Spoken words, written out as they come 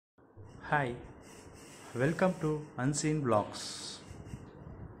Hi, welcome to Unseen Vlogs.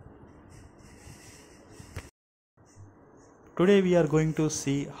 Today we are going to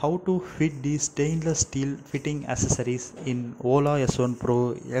see how to fit the stainless steel fitting accessories in OLA S1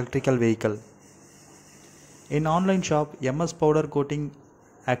 Pro electrical vehicle. In online shop, MS powder coating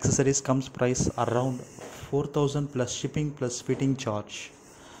accessories comes price around 4000 plus shipping plus fitting charge.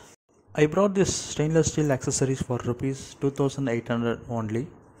 I brought this stainless steel accessories for rupees 2800 only.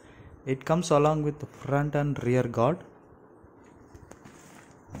 It comes along with front and rear guard,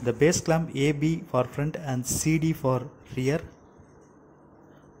 the base clamp AB for front and CD for rear.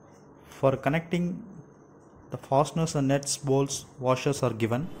 For connecting the fasteners and nuts, bolts, washers are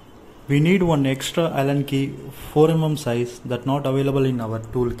given. We need one extra Allen key 4mm size that not available in our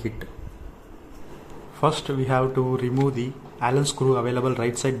toolkit. First we have to remove the Allen screw available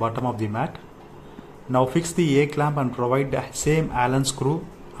right side bottom of the mat. Now fix the A clamp and provide the same Allen screw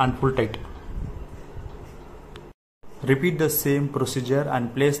and pull tight. Repeat the same procedure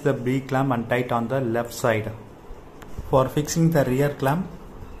and place the B clamp and tight on the left side. For fixing the rear clamp,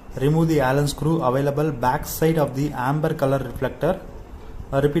 remove the Allen screw available back side of the amber color reflector.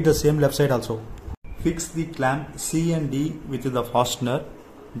 Repeat the same left side also. Fix the clamp C and D with the fastener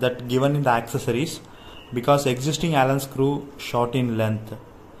that given in the accessories because existing Allen screw short in length,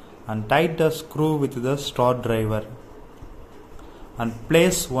 and tight the screw with the straw driver and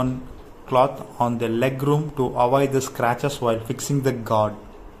place one cloth on the leg room to avoid the scratches while fixing the guard.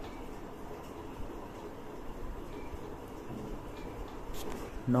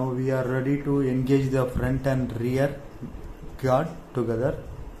 Now we are ready to engage the front and rear guard together,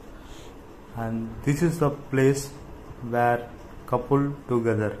 and this is the place where coupled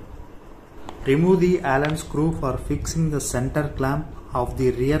together. Remove the Allen screw for fixing the center clamp of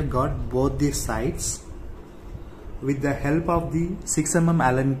the rear guard both the sides with the help of the 6mm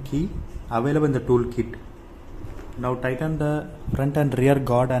Allen key available in the toolkit. Now tighten the front and rear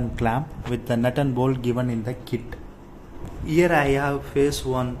guard and clamp with the nut and bolt given in the kit. Here I have faced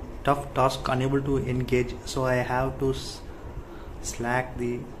one tough task unable to engage, so I have to slack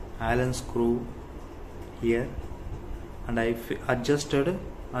the Allen screw here, and I adjusted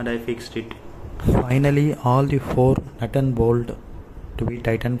and I fixed it. Finally all the 4 nut and bolt to be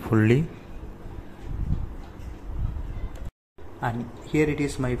tightened fully, and here it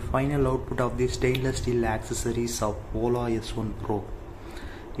is my final output of the stainless steel accessories of OLA S1 Pro.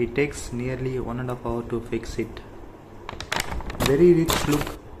 It takes nearly 1.5 hours to fix it. Very rich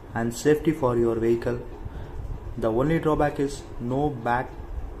look and safety for your vehicle. The only drawback is no back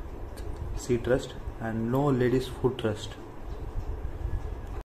seat rest and no ladies foot rest.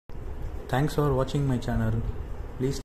 Thanks for watching my channel.